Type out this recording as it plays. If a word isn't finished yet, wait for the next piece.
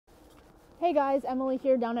Hey guys, Emily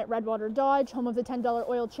here down at Redwater Dodge, home of the $10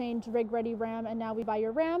 oil change, rig ready Ram, and now we buy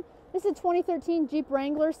your Ram. This is a 2013 Jeep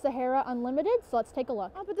Wrangler Sahara Unlimited, so let's take a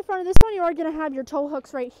look. Up at the front of this one, you are going to have your tow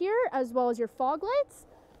hooks right here, as well as your fog lights.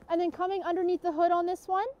 And then coming underneath the hood on this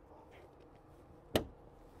one,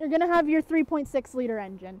 you're going to have your 3.6 liter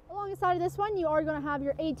engine. Along the side of this one, you are going to have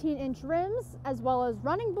your 18-inch rims, as well as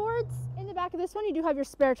running boards. In the back of this one, you do have your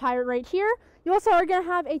spare tire right here. You also are going to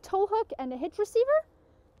have a tow hook and a hitch receiver.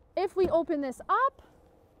 If we open this up,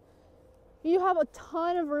 you have a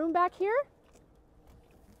ton of room back here.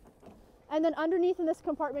 And then underneath in this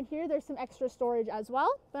compartment here, there's some extra storage as well.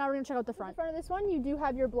 But now we're gonna check out the front. In front of this one, you do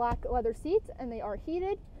have your black leather seats and they are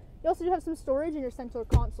heated. You also do have some storage in your central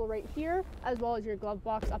console right here, as well as your glove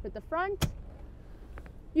box up at the front.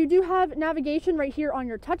 You do have navigation right here on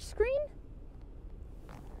your touch screen.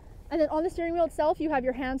 And then on the steering wheel itself, you have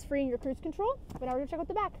your hands-free and your cruise control. But now we're gonna check out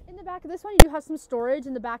the back. In the back of this one, you do have some storage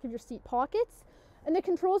in the back of your seat pockets. And the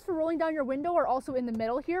controls for rolling down your window are also in the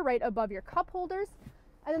middle here, right above your cup holders.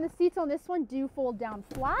 And then the seats on this one do fold down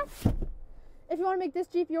flat. If you wanna make this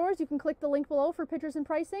Jeep yours, you can click the link below for pictures and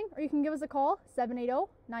pricing, or you can give us a call,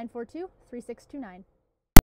 780-942-3629.